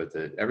attraction to it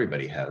that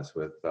everybody has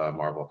with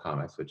Marvel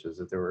Comics, which is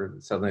that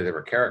suddenly there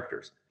were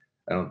characters.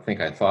 I don't think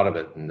I thought of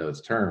it in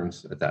those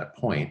terms at that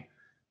point.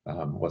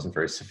 Wasn't a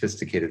very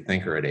sophisticated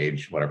thinker at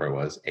age, whatever it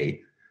was,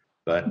 8.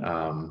 But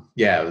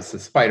yeah, it was the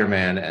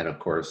Spider-Man, and of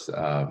course,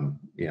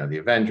 the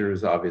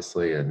Avengers,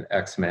 obviously, and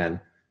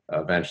X-Men.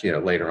 Eventually,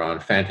 later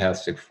on,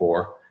 Fantastic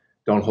Four.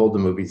 Don't hold the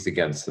movies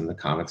against them. The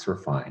comics were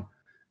fine.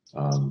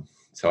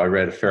 So I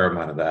read a fair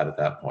amount of that at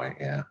that point,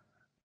 yeah.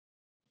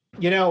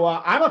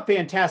 I'm a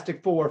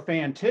Fantastic Four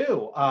fan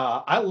too.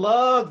 I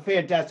love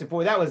Fantastic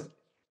Four. That was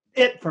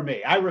it for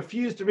me. I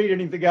refused to read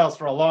anything else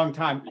for a long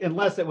time,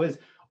 unless it was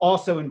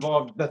also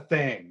involved The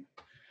Thing.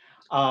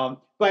 But,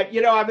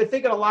 I've been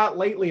thinking a lot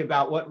lately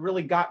about what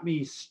really got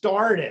me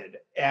started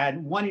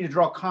and wanting to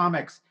draw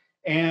comics.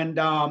 And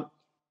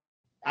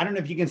I don't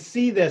know if you can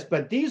see this,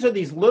 but these are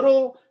these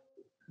little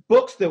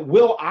books that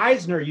Will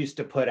Eisner used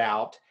to put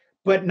out,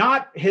 but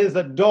not his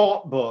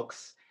adult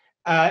books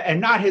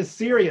and not his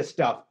serious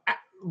stuff.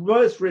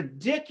 Most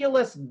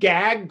ridiculous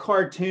gag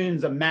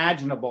cartoons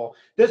imaginable.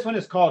 This one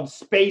is called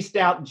Spaced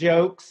Out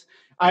Jokes.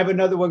 I have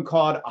another one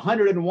called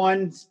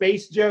 101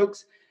 Space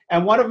Jokes.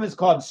 And one of them is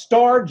called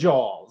Star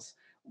Jaws,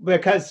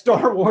 because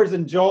Star Wars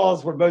and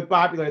Jaws were both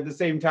popular at the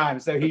same time.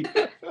 So he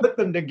put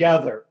them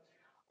together.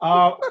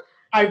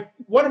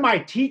 One of my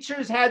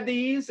teachers had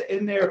these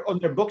on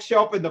their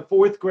bookshelf in the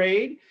 4th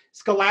grade.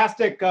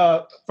 Scholastic,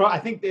 I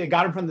think they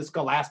got them from the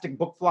Scholastic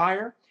Book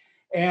Flyer.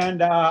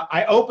 And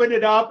I opened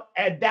it up,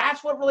 and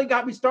that's what really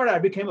got me started. I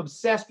became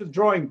obsessed with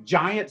drawing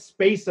giant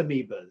space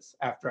amoebas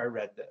after I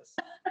read this.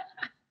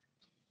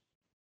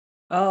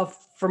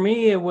 For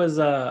me, it was,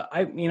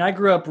 I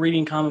grew up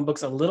reading comic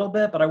books a little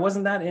bit, but I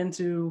wasn't that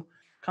into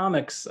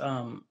comics.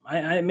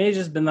 It may have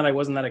just been that I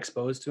wasn't that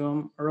exposed to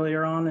them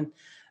earlier on. And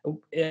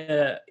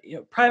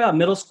probably about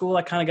middle school,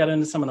 I kind of got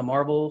into some of the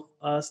Marvel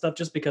stuff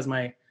just because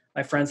my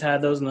friends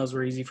had those, and those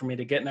were easy for me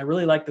to get. And I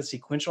really liked the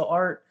sequential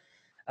art,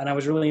 and I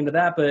was really into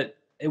that. But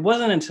it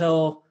wasn't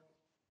until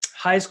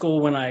high school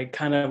when I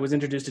kind of was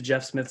introduced to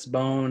Jeff Smith's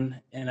Bone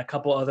and a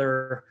couple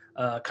other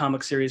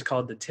comic series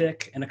called The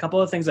Tick, and a couple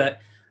of things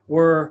that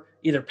were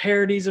either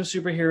parodies of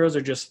superheroes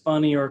or just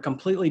funny or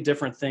completely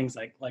different things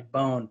like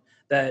Bone.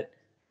 That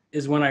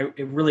is when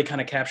it really kind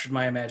of captured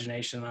my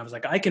imagination. And I was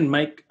like, I can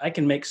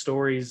make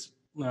stories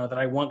that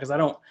I want, because I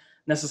don't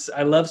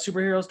necessarily, I love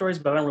superhero stories,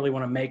 but I don't really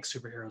want to make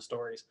superhero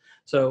stories.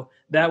 So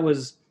that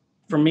was,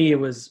 for me, it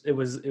was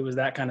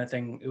that kind of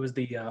thing. It was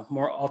the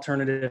more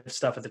alternative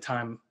stuff at the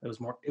time.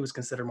 It was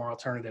considered more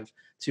alternative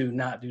to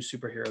not do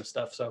superhero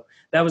stuff. So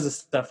that was the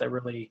stuff that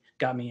really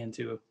got me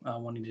into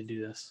wanting to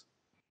do this.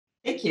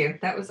 Thank you.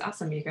 That was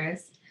awesome, you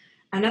guys.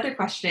 Another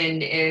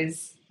question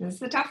is, this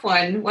is a tough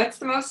one. What's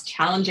the most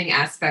challenging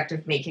aspect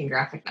of making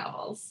graphic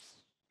novels?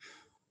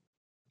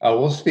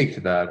 We'll speak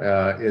to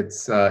that.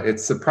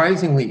 It's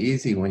surprisingly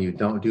easy when you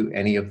don't do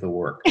any of the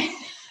work.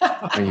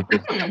 When you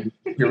just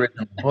you're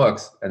written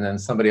books, and then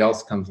somebody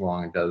else comes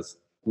along and does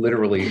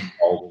literally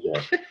all the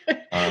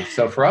work.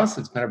 So for us,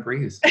 it's been a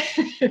breeze.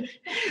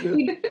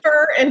 We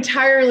defer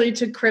entirely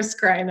to Chris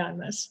Grine on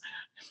this.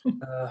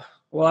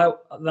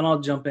 Well, then I'll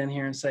jump in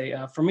here and say,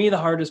 for me, the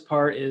hardest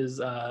part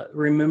is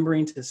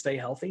remembering to stay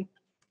healthy,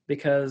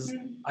 because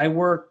I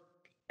work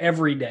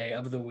every day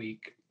of the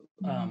week,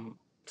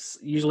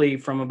 usually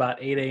from about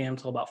 8 a.m.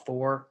 till about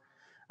 4,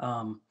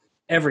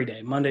 every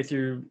day, Monday,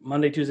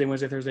 Tuesday,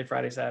 Wednesday, Thursday,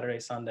 Friday, Saturday,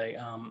 Sunday.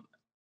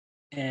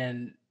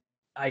 And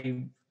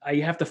I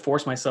have to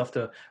force myself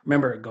to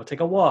remember, go take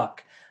a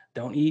walk,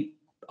 don't eat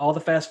all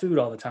the fast food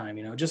all the time,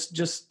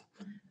 just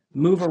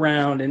move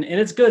around. And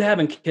it's good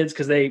having kids,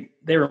 because they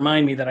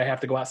remind me that I have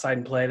to go outside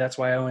and play. That's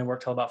why I only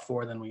work till about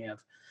 4. Then we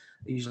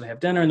usually have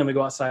dinner, and then we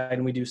go outside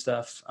and we do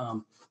stuff.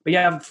 But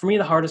yeah, for me,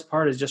 the hardest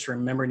part is just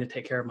remembering to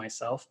take care of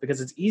myself, because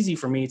it's easy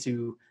for me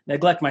to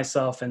neglect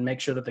myself and make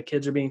sure that the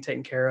kids are being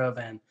taken care of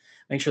and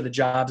make sure the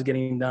job's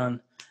getting done.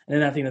 And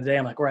then at the end of the day,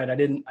 I'm like, right, I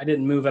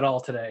didn't move at all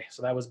today,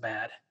 so that was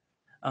bad.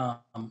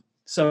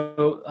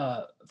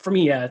 So for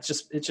me, yeah, it's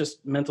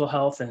just mental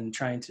health and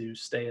trying to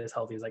stay as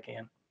healthy as I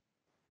can,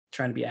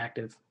 trying to be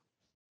active.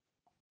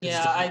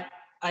 Yeah,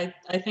 I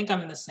think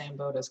I'm in the same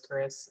boat as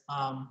Chris.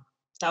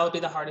 That would be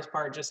the hardest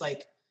part, just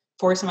like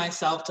forcing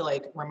myself to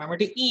like remember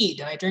to eat.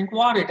 Did I drink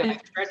water? Did I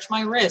stretch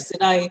my wrist?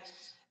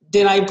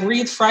 Did I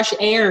breathe fresh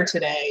air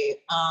today?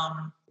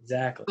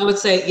 Exactly. I would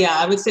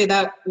say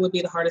that would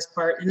be the hardest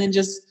part. And then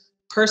just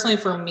personally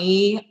for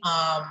me,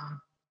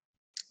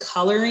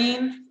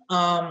 coloring.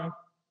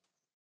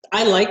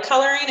 I like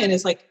coloring, and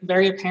it's like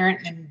very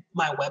apparent in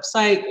my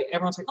website.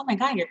 Everyone's like, "Oh my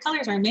God, your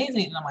colors are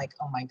amazing!" And I'm like,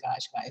 "Oh my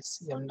gosh, guys,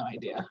 you have no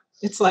idea.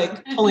 It's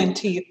like pulling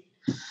teeth."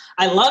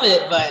 I love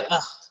it, but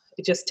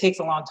it just takes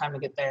a long time to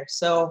get there.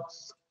 So,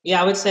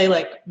 yeah, I would say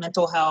like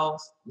mental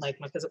health, like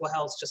my physical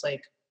health, just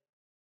like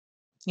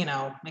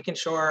making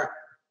sure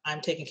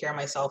I'm taking care of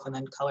myself, and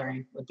then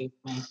coloring would be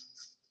me.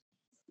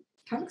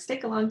 Comics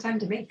take a long time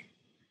to make.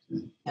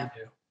 Yeah.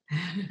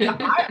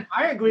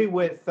 I agree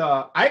with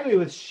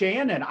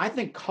Shannon. I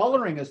think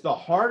coloring is the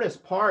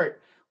hardest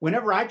part.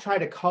 Whenever I try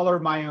to color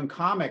my own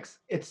comics,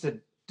 it's a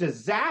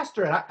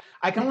disaster.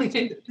 I can only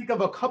think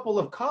of a couple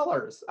of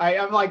colors.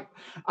 I've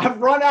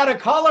run out of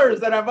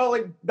colors, and I've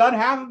only done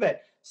half of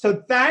it.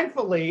 So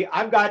thankfully,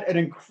 I've got an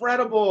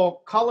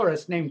incredible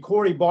colorist named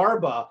Corey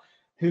Barba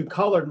who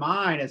colored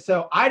mine. And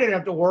so I didn't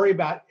have to worry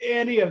about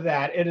any of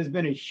that. It has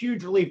been a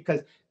huge relief,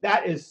 because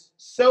that is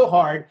so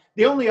hard.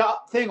 The only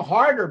thing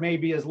harder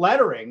maybe is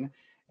lettering.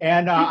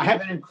 And I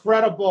have an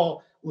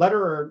incredible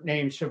letterer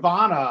named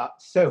Shavana.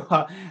 So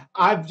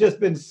I've just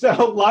been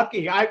so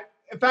lucky.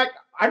 In fact,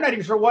 I'm not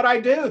even sure what I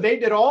do. They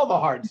did all the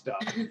hard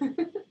stuff.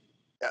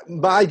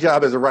 My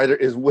job as a writer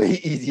is way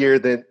easier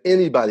than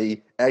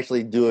anybody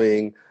actually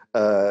doing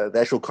the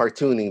actual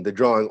cartooning, the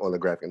drawing on the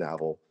graphic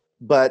novel.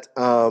 But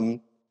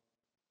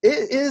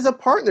it is a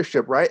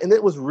partnership, right? And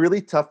it was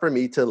really tough for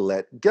me to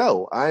let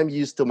go. I'm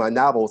used to my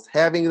novels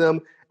having them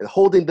and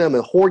holding them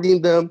and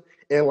hoarding them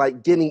and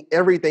like getting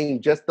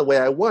everything just the way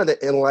I want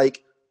it, and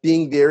like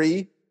being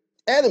very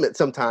adamant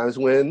sometimes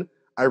when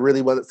I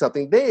really wanted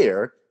something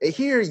there. And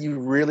here you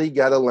really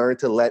got to learn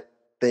to let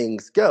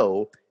things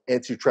go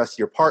and to trust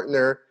your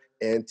partner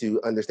and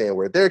to understand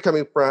where they're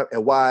coming from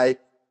and why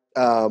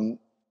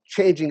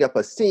changing up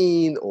a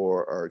scene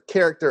or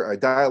character or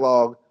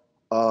dialogue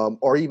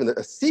or even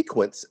a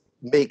sequence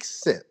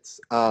makes sense.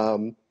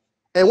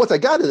 And once I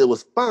got it, it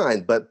was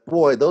fine. But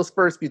boy, those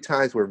first few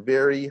times were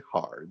very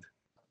hard.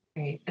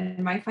 Great. And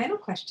my final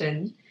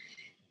question,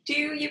 do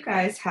you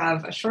guys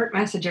have a short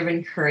message of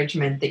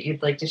encouragement that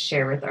you'd like to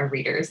share with our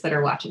readers that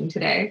are watching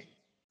today?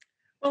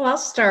 Well, I'll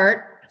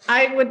start.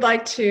 I would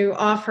like to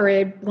offer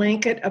a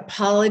blanket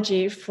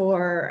apology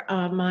for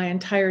my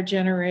entire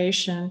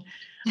generation,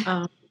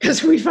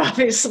 because we've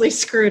obviously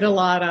screwed a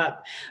lot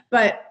up.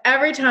 But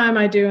every time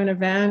I do an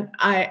event,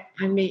 I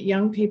meet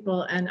young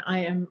people, and I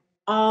am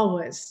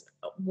always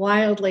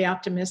wildly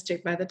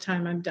optimistic by the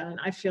time I'm done.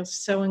 I feel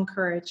so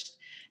encouraged,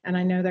 and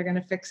I know they're going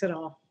to fix it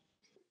all.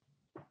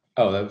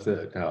 Oh, that was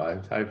it.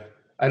 No,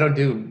 I don't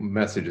do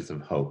messages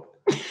of hope.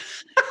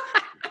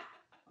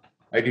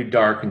 I do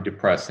dark and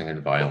depressing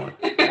and violent.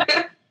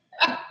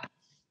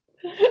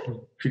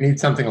 If you need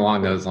something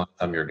along those lines,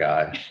 I'm your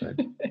guy. But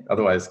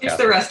otherwise, It's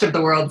the rest of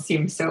the world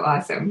seems so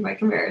awesome by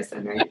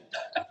comparison, right?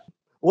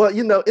 Well,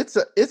 you know, it's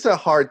a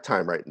hard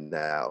time right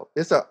now.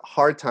 It's a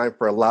hard time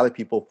for a lot of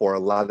people for a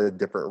lot of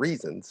different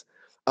reasons.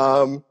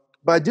 But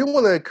I do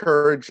want to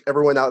encourage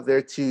everyone out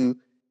there to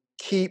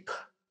keep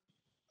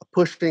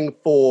pushing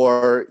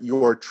for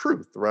your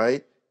truth,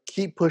 right?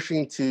 Keep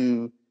pushing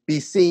to be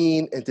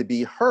seen and to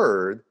be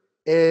heard.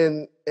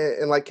 And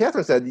like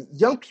Katherine said,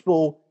 young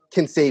people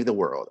can save the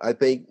world. I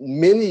think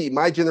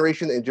my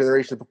generation and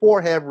generations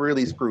before have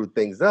really screwed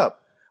things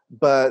up.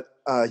 But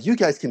you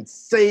guys can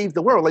save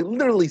the world, like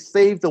literally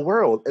save the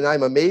world. And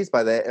I'm amazed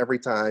by that every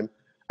time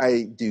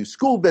I do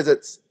school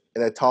visits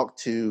and I talk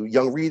to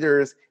young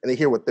readers and I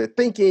hear what they're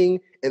thinking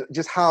and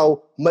just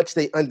how much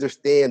they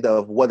understand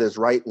of what is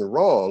right and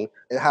wrong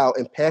and how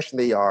impassioned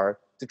they are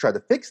to try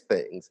to fix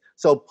things.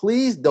 So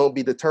please don't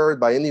be deterred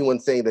by anyone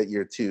saying that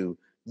you're too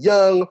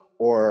young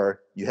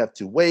or you have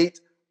to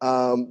wait.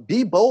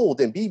 Be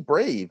bold and be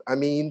brave. I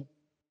mean,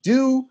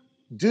 do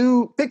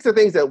fix the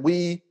things that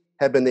we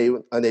have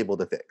been unable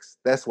to fix.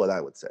 That's what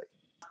I would say.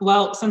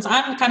 Well, since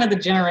I'm kind of the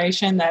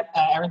generation that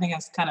everything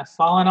has kind of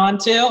fallen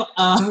onto.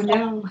 Oh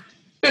no.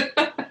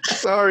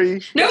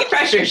 Sorry. No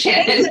pressure,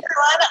 Shannon.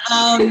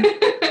 I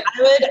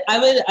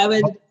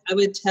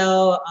would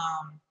tell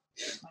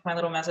my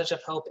little message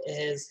of hope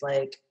is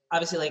like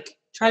obviously like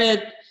try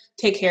to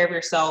take care of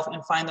yourself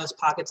and find those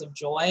pockets of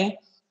joy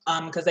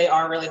because they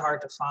are really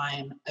hard to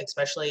find,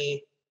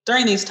 especially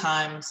during these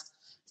times.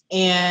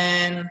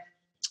 And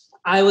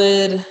I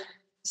would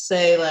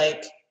say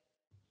like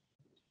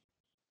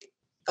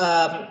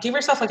give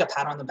yourself like a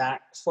pat on the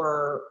back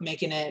for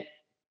making it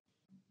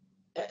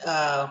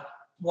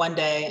one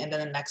day and then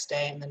the next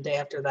day and the day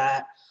after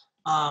that,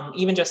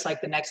 even just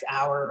like the next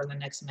hour or the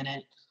next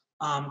minute,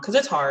 because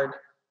it's hard.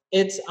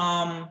 It's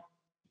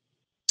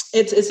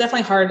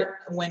definitely hard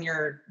when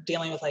you're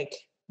dealing with like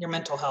your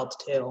mental health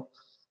too.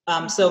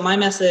 So my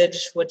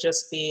message would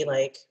just be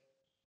like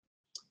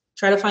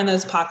try to find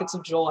those pockets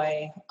of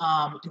joy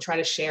and try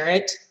to share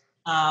it,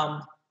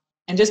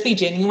 and just be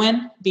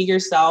genuine, be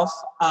yourself.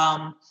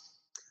 I'm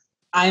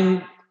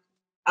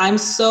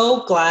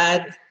so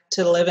glad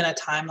to live in a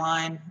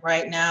timeline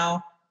right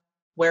now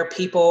where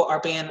people are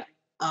being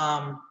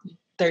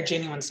their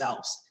genuine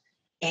selves.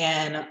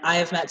 And I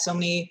have met so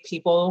many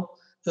people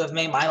who have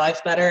made my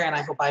life better, and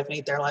I hope I've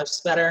made their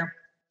lives better.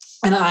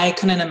 And I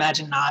couldn't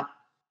imagine not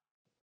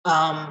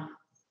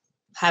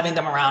having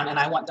them around, and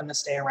I want them to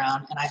stay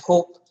around. And I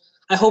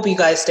hope you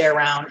guys stay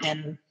around.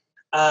 And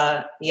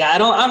yeah,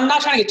 I'm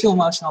not trying to get too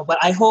emotional, but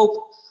I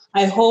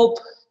hope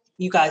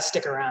you guys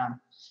stick around.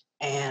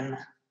 And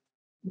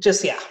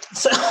just, yeah.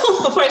 So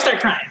before I start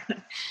crying.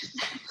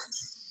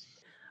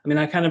 I mean,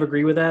 I kind of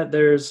agree with that.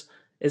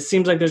 It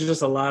seems like there's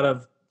just a lot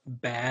of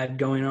bad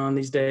going on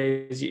these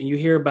days. You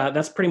hear about,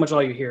 that's pretty much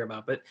all you hear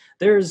about, but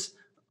there's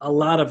a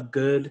lot of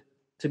good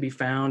to be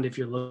found if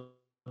you're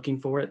looking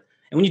for it.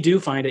 And when you do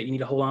find it, you need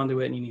to hold on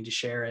to it and you need to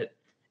share it.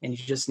 And you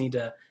just need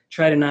to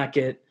try to not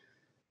get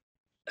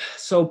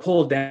so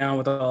pulled down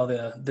with all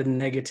the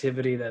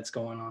negativity that's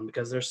going on,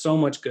 because there's so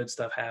much good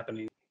stuff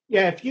happening.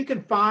 Yeah, if you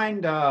can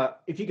find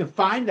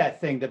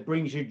that thing that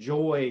brings you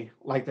joy,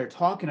 like they're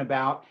talking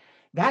about,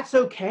 that's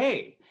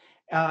okay.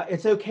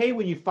 It's okay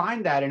when you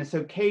find that, and it's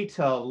okay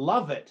to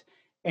love it.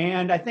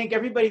 And I think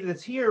everybody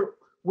that's here,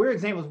 we're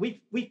examples.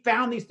 We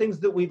found these things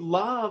that we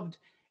loved,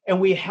 and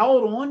we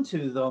held on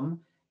to them.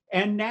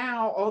 And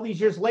now, all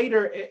these years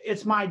later,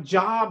 it's my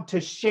job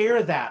to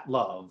share that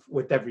love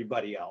with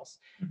everybody else.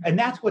 And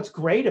that's what's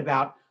great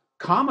about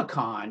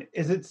Comic-Con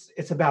is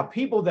it's about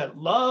people that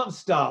love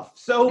stuff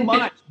so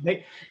much,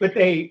 but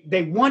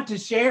they want to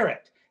share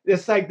it.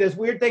 It's like this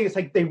weird thing. It's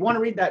like they want to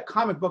read that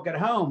comic book at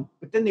home,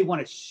 but then they want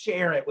to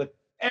share it with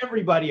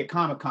everybody at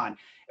Comic-Con.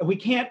 And we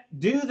can't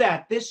do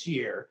that this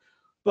year,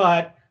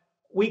 but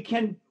we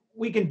can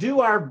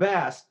do our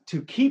best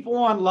to keep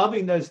on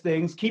loving those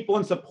things, keep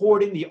on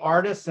supporting the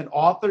artists and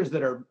authors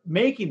that are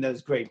making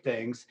those great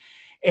things,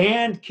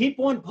 and keep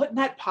on putting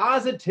that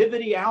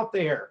positivity out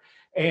there.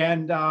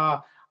 And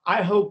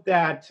I hope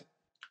that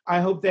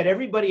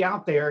everybody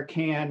out there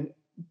can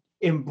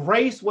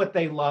embrace what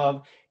they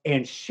love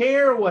and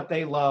share what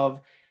they love,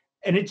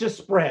 and it just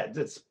spreads.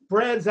 It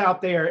spreads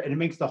out there, and it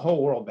makes the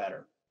whole world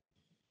better.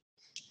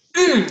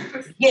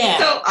 Yeah.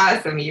 So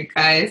awesome, you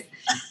guys.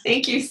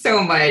 Thank you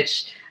so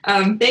much.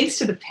 Thanks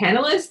to the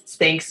panelists.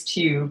 Thanks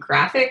to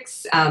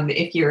Graphix.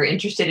 If you're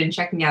interested in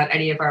checking out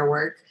any of our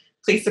work,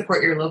 please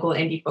support your local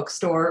indie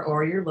bookstore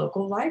or your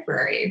local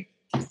library.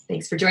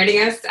 Thanks for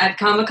joining us at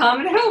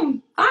Comic-Con at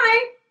Home.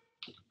 Bye.